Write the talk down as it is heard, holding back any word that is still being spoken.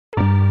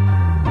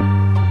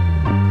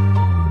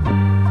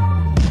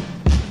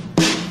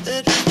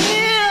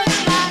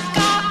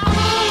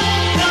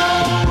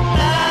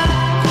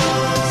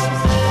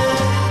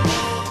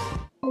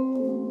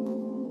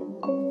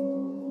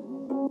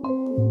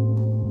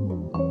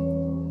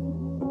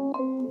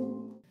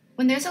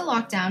there's a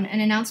lockdown, an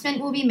announcement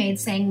will be made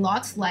saying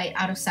locked light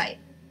out of sight.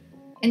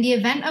 In the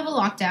event of a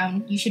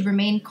lockdown, you should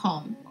remain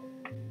calm.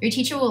 Your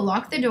teacher will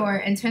lock the door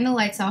and turn the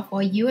lights off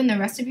while you and the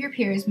rest of your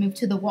peers move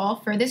to the wall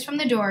furthest from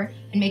the door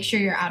and make sure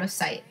you're out of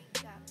sight.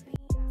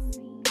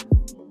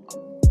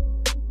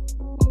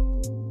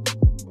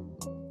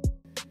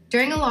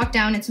 During a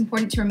lockdown, it's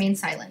important to remain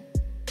silent.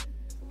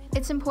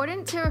 It's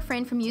important to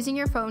refrain from using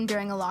your phone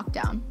during a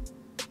lockdown.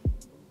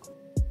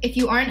 If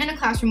you aren't in a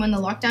classroom when the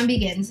lockdown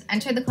begins,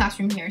 enter the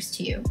classroom nearest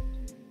to you.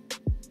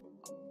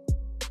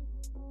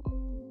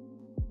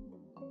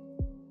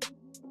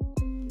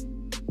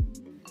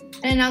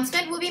 An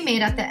announcement will be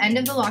made at the end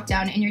of the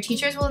lockdown and your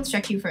teachers will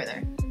instruct you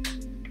further.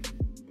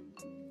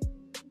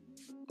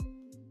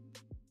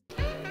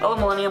 Hello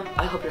Millennium,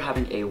 I hope you're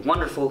having a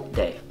wonderful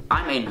day.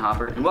 I'm Aiden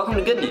Hopper and welcome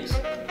to Good News.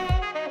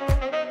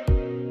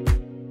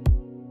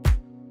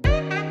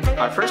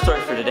 Our first story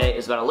for today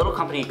is about a little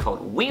company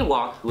called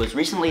WeWalk who has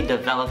recently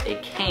developed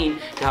a cane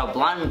to help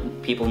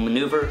blind people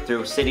maneuver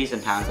through cities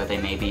and towns that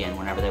they may be in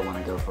whenever they want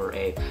to go for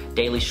a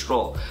daily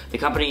stroll. The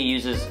company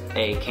uses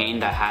a cane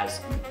that has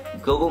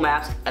Google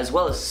Maps as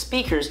well as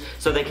speakers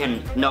so they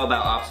can know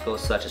about obstacles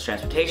such as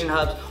transportation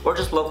hubs or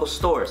just local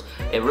stores.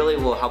 It really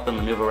will help them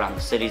maneuver around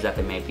the cities that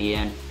they may be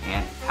in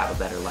and have a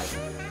better life.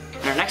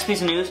 In our next piece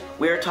of news,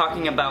 we are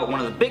talking about one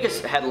of the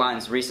biggest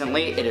headlines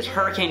recently. It is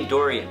Hurricane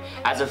Dorian,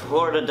 as if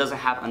Florida doesn't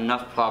have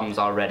enough problems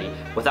already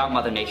without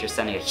Mother Nature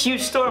sending a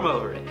huge storm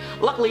over it.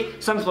 Luckily,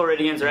 some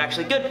Floridians are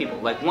actually good people,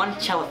 like one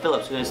Chella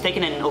Phillips who has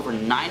taken in over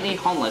 90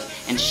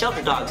 homeless and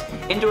shelter dogs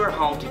into her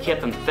home to keep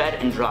them fed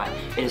and dry.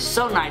 It is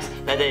so nice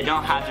that they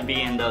don't have to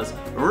be in those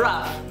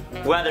rough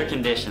weather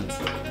conditions.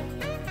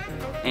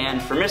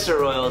 And for Mr.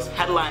 Royals,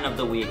 headline of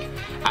the week,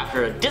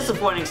 after a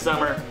disappointing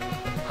summer,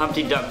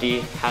 Humpty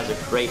Dumpty has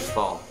a great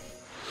fall.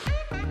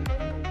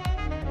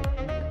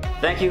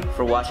 Thank you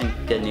for watching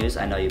Good News.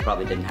 I know you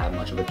probably didn't have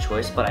much of a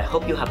choice, but I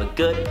hope you have a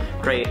good,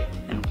 great,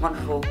 and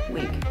wonderful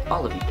week.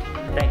 All of you.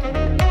 Thank you.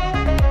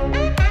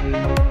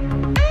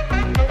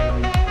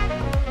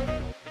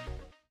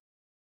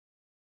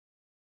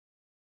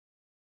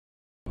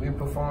 We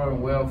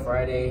performed well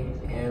Friday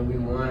and we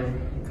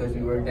won because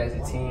we worked as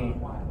a team.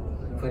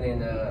 We put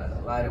in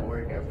a lot of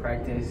work at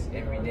practice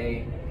every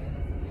day.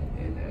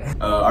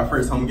 Our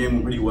first home game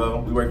went pretty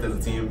well. We worked as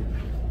a team,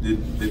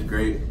 did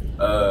great.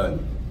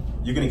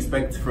 You can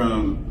expect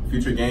from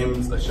future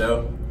games a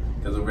show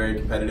because we're very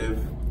competitive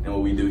in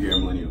what we do here at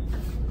Millennium.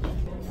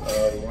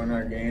 We won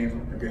our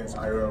game against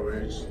Iowa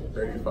Ridge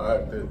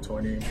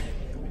 35-20,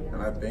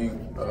 and I think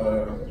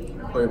we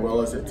played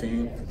well as a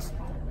team.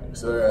 We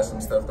still got some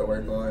stuff to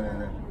work on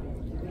and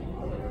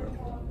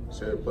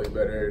should play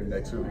better in the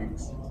next 2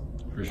 weeks.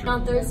 For sure.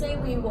 On Thursday,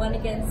 we won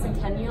against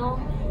Centennial,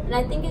 and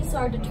I think it's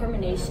our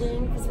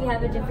determination because we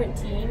have a different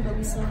team, but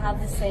we still have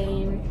the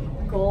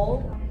same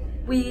goal.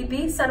 We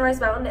beat Sunrise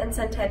Mountain and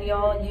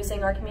Centennial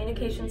using our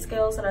communication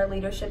skills and our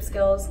leadership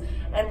skills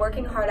and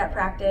working hard at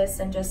practice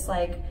and just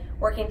like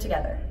working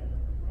together.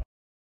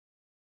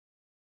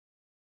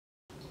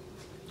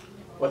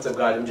 What's up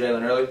guys, I'm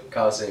Jalen Early,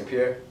 Kyle St.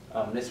 Pierre.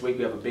 This week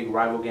we have a big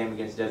rival game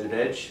against Desert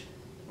Edge.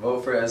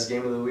 Vote for as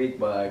Game of the Week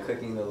by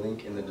clicking the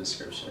link in the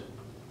description.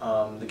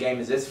 The game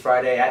is this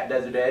Friday at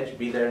Desert Edge.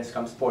 Be there and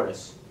come support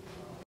us.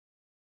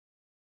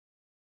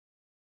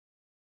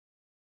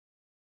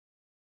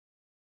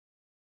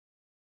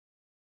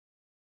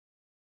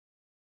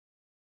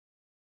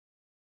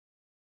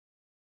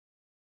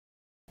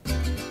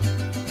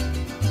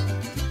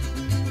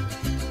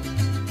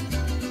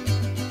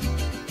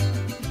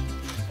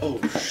 Oh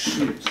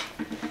shoot.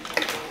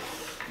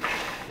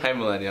 Hey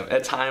Millennium,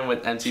 it's time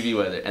with MTV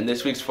weather, and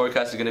this week's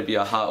forecast is going to be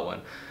a hot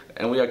one.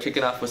 And we are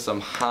kicking off with some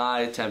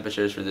high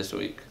temperatures for this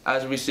week.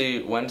 As we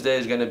see, Wednesday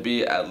is going to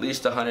be at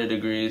least 100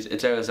 degrees.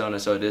 It's Arizona,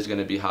 so it is going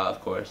to be hot,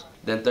 of course.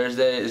 Then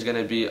Thursday is going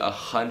to be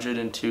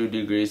 102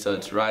 degrees, so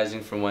it's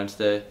rising from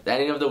Wednesday. The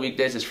ending of the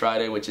weekdays is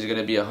Friday, which is going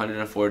to be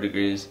 104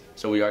 degrees,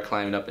 so we are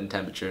climbing up in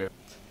temperature.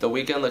 The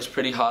weekend looks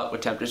pretty hot with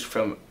temperatures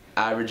from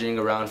averaging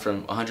around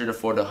from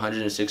 104 to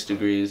 106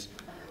 degrees.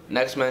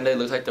 Next Monday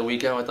looks like the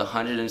weekend with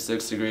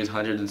 106 degrees,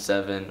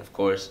 107, of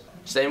course.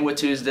 Same with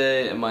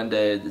Tuesday and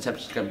Monday, the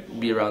temperatures can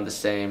be around the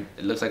same.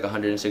 It looks like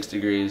 106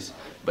 degrees.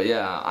 But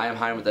yeah, I am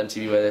Hein with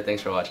MTV Weather.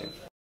 Thanks for watching.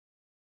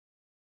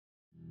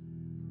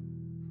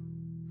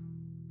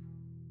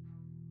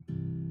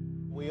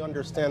 We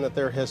understand that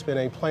there has been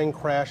a plane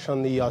crash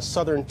on the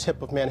southern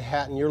tip of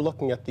Manhattan. You're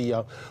looking at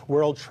the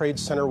World Trade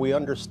Center. We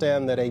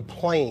understand that a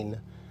plane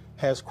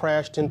has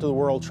crashed into the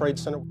World Trade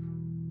Center.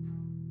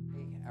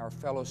 Our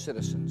fellow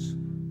citizens,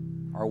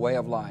 our way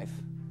of life,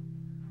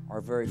 our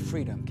very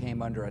freedom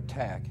came under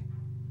attack.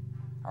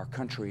 Our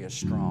country is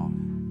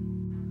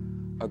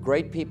strong. A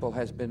great people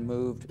has been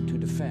moved to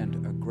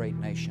defend a great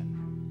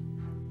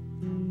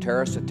nation.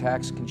 Terrorist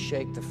attacks can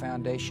shake the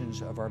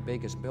foundations of our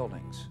biggest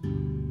buildings,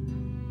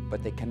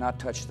 but they cannot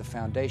touch the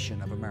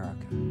foundation of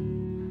America.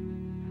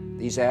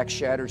 These acts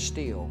shatter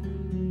steel,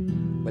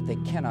 but they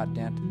cannot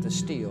dent the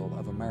steel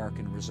of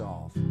American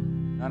resolve.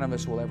 None of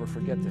us will ever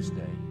forget this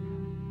day.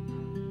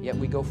 Yet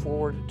we go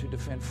forward to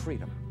defend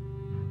freedom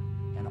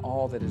and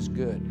all that is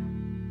good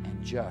and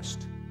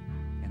just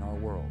in our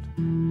world.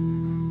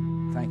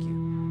 Thank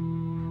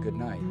you. Good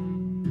night,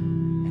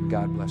 and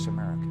God bless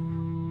America.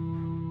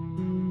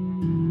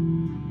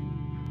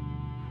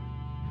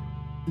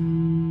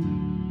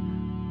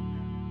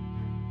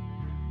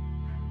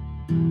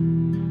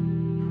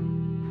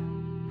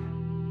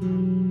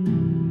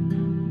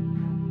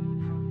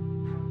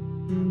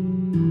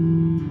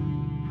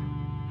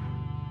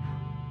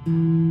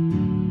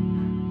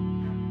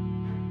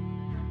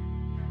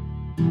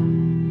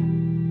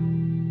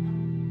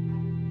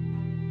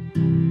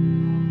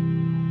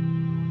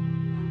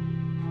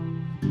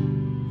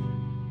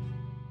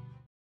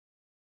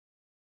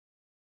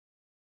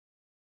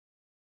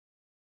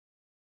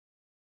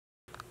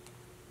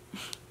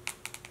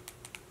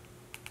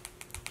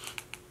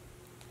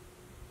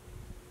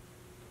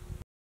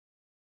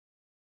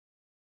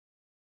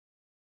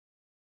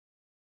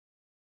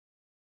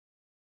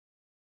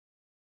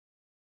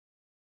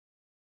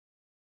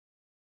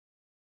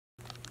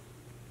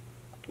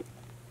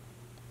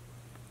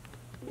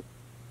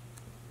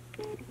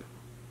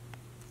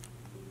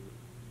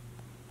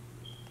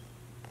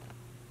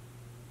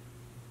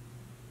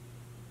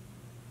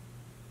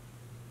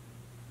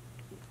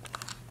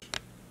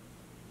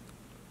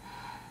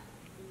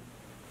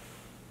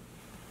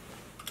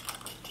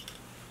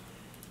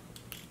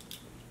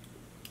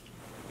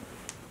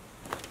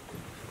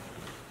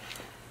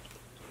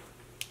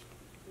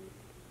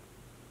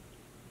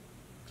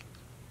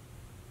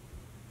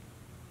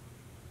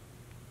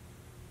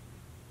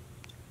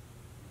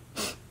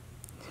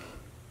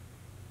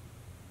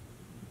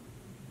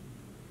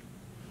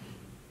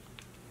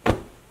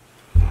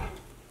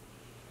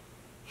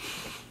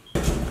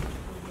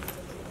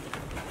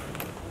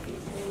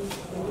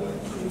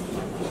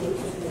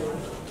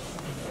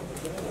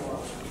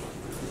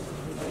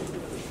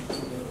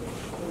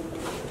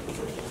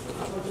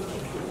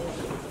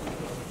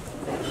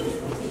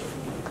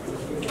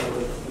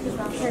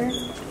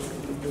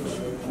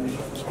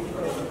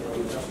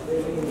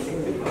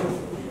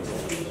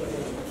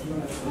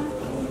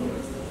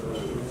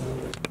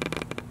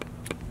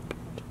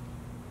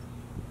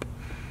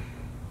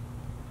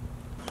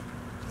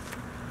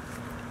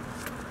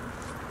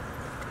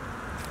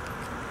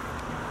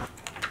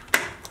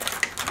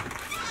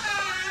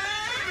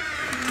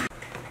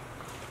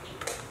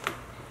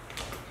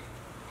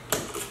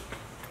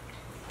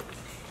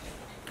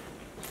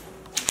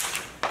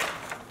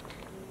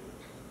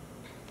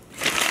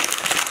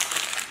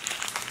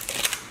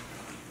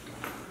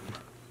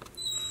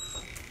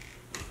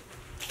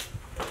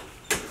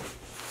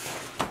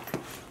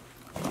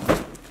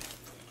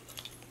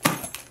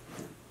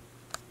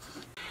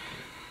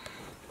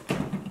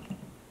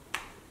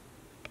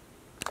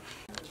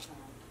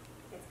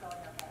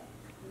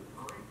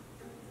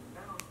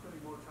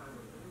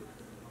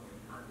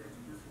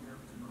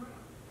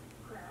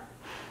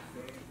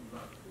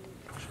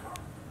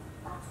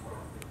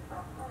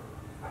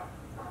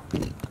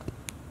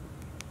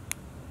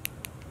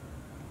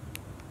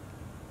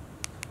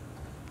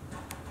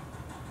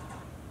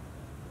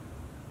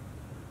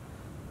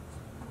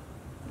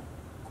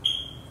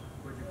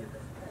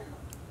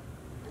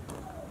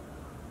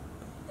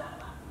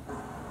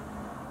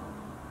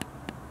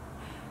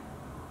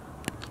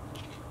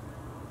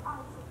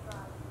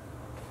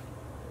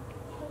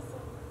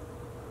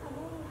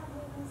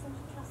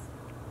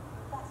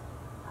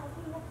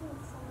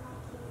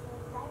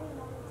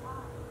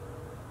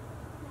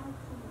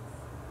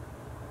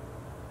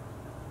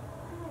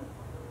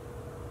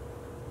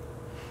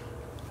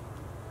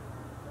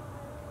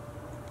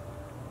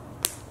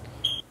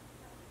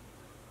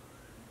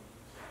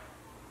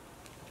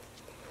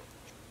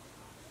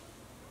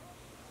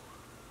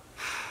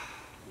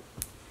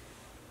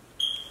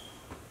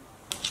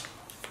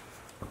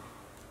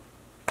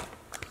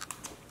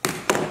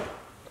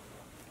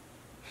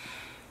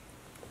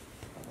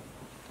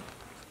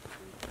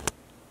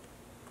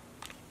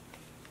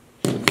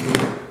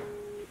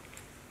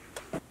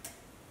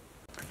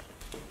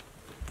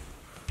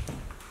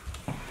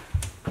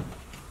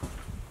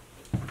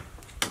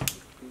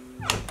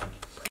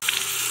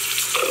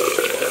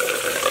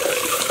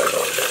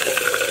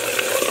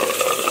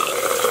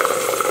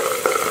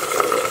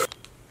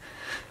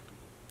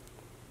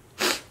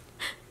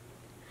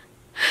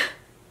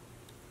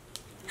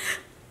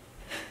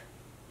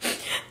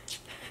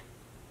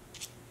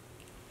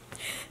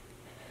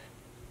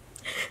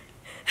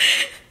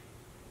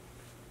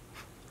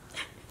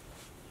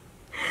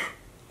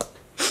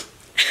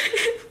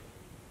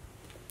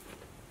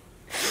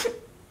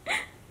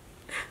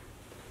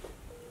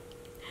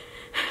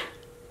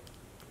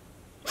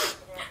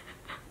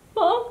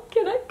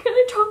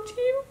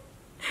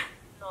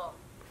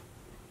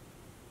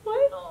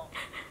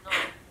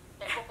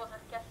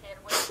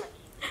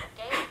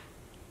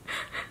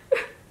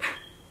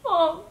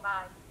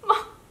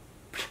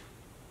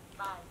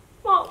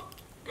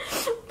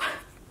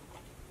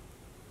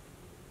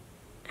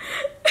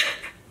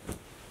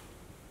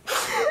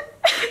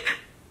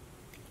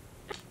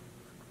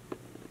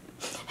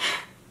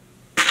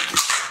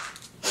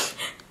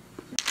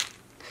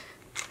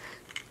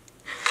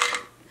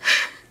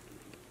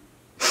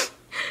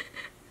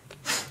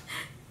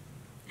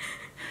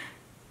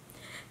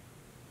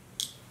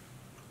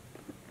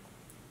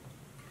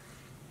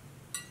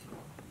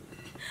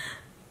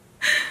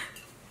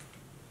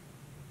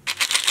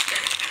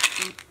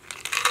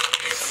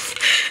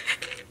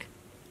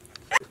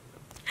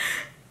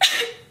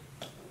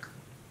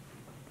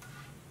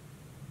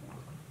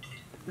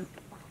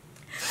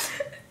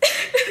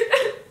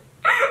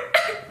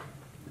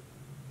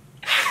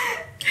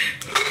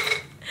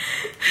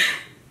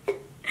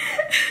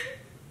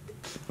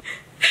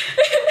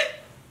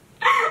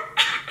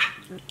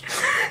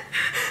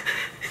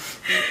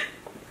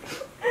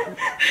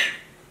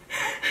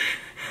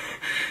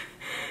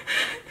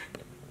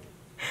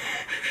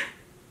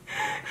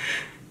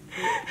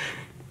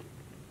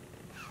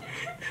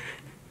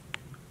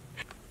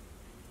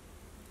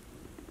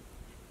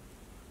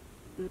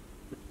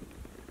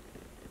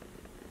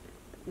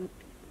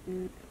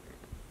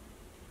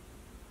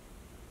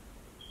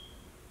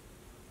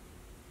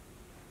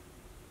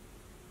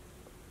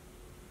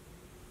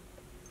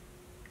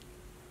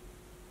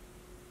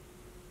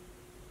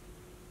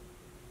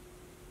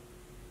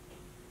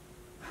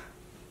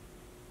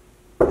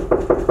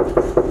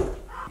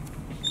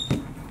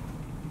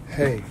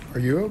 Hey, are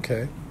you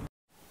okay?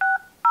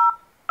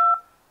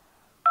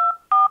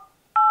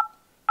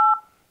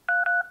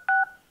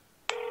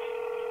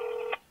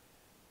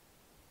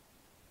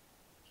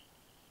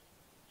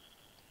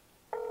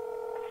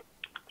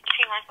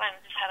 Lifeline,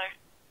 this is Heather.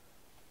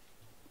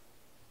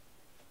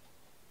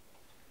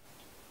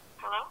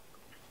 Hello?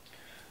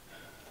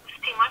 This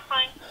is Team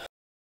Lifeline.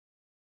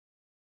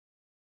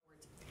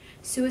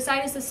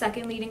 Suicide is the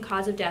second leading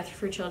cause of death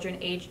for children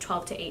aged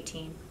 12 to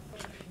 18.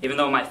 Even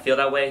though it might feel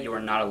that way, you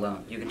are not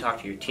alone. You can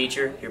talk to your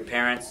teacher, your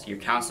parents, your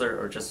counselor,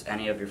 or just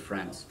any of your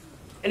friends.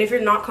 And if you're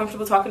not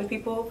comfortable talking to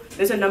people,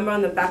 there's a number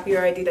on the back of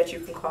your ID that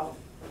you can call.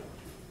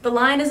 The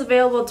line is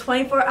available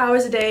 24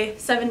 hours a day,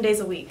 7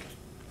 days a week.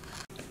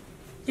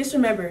 Just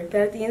remember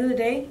that at the end of the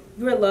day,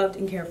 you are loved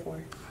and cared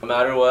for. No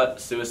matter what,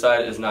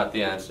 suicide is not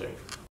the answer.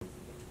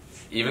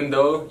 Even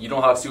though you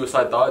don't have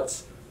suicide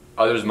thoughts,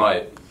 others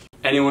might.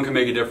 Anyone can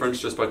make a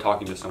difference just by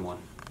talking to someone.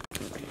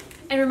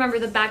 And remember,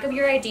 the back of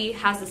your ID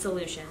has the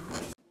solution.